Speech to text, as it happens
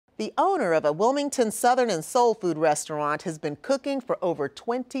The owner of a Wilmington Southern and soul food restaurant has been cooking for over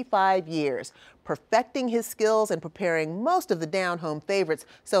 25 years, perfecting his skills and preparing most of the down-home favorites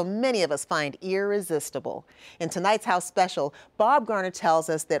so many of us find irresistible. In tonight's House Special, Bob Garner tells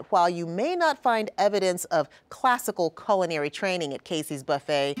us that while you may not find evidence of classical culinary training at Casey's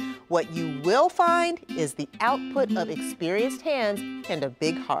Buffet, what you will find is the output of experienced hands and a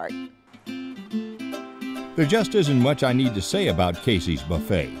big heart. There just isn't much I need to say about Casey's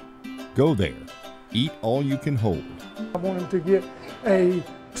Buffet. Go there, eat all you can hold. I want him to get a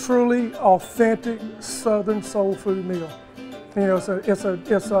truly authentic Southern soul food meal. You know, it's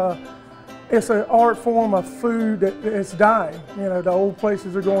an art form of food that it's dying. You know, the old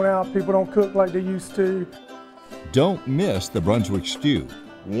places are going out, people don't cook like they used to. Don't miss the Brunswick stew.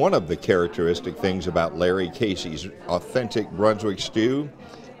 One of the characteristic things about Larry Casey's authentic Brunswick stew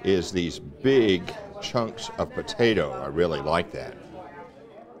is these big chunks of potato. I really like that.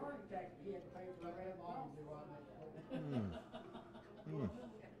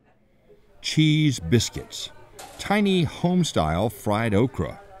 Cheese biscuits, tiny home-style fried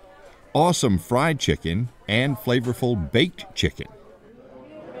okra, awesome fried chicken, and flavorful baked chicken.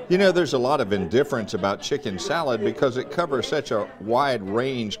 You know, there's a lot of indifference about chicken salad because it covers such a wide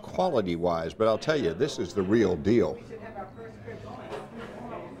range quality-wise, but I'll tell you, this is the real deal.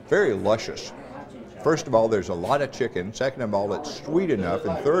 Very luscious. First of all, there's a lot of chicken. Second of all, it's sweet enough.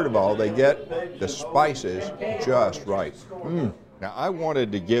 And third of all, they get the spices just right. Now, I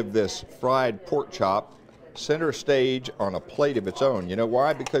wanted to give this fried pork chop center stage on a plate of its own. You know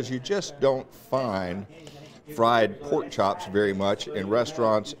why? Because you just don't find fried pork chops very much in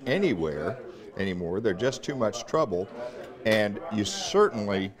restaurants anywhere anymore. They're just too much trouble. And you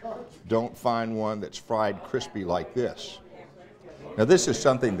certainly don't find one that's fried crispy like this. Now, this is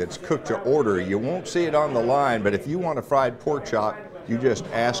something that's cooked to order. You won't see it on the line, but if you want a fried pork chop, you just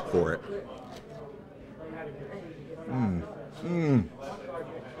ask for it.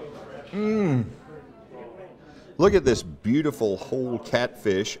 Look at this beautiful whole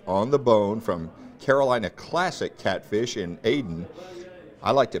catfish on the bone from Carolina Classic Catfish in Ayden.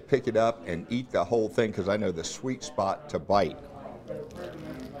 I like to pick it up and eat the whole thing because I know the sweet spot to bite.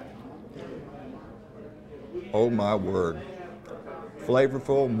 Oh my word.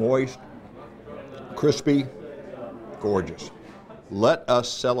 Flavorful, moist, crispy, gorgeous. Let us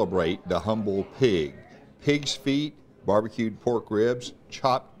celebrate the humble pig. Pig's feet, barbecued pork ribs,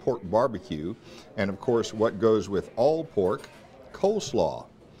 chopped pork barbecue, and of course what goes with all pork, coleslaw.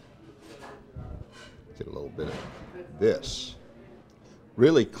 Get a little bit of this.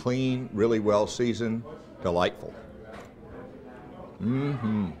 Really clean, really well seasoned, delightful.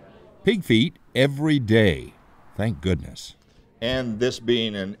 Pig feet every day, thank goodness. And this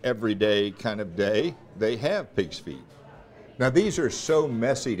being an everyday kind of day, they have pig's feet. Now these are so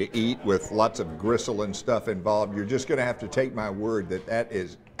messy to eat with lots of gristle and stuff involved. You're just gonna have to take my word that that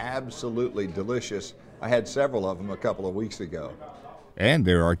is absolutely delicious. I had several of them a couple of weeks ago. And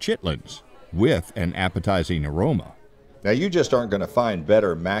there are chitlins with an appetizing aroma. Now you just aren't gonna find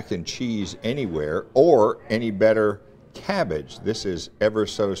better mac and cheese anywhere or any better cabbage. This is ever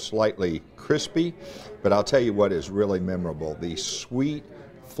so slightly crispy, but I'll tell you what is really memorable. These sweet,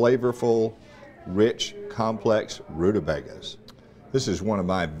 flavorful, rich, complex rutabagas. This is one of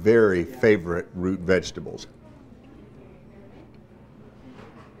my very favorite root vegetables.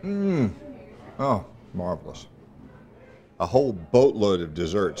 Oh, marvelous. A whole boatload of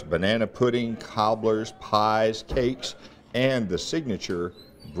desserts, banana pudding, cobblers, pies, cakes, and the signature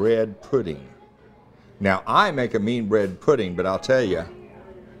bread pudding. Now, I make a mean bread pudding, but I'll tell you,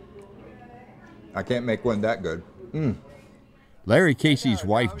 I can't make one that good. Larry Casey's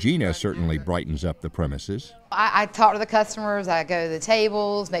wife, Gina, certainly brightens up the premises. I talk to the customers, I go to the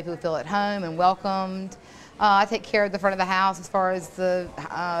tables, make people feel at home and welcomed. I take care of the front of the house as far as the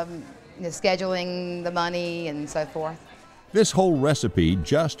scheduling, the money, and so forth. This whole recipe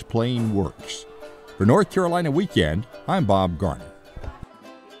just plain works. For North Carolina Weekend, I'm Bob Garner.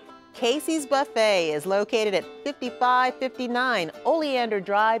 Casey's Buffet is located at 5559 Oleander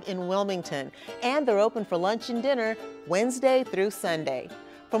Drive in Wilmington, and they're open for lunch and dinner Wednesday through Sunday.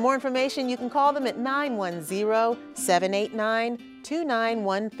 For more information, you can call them at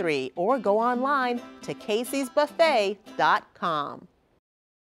 910-789-2913 or go online to caseysbuffet.com.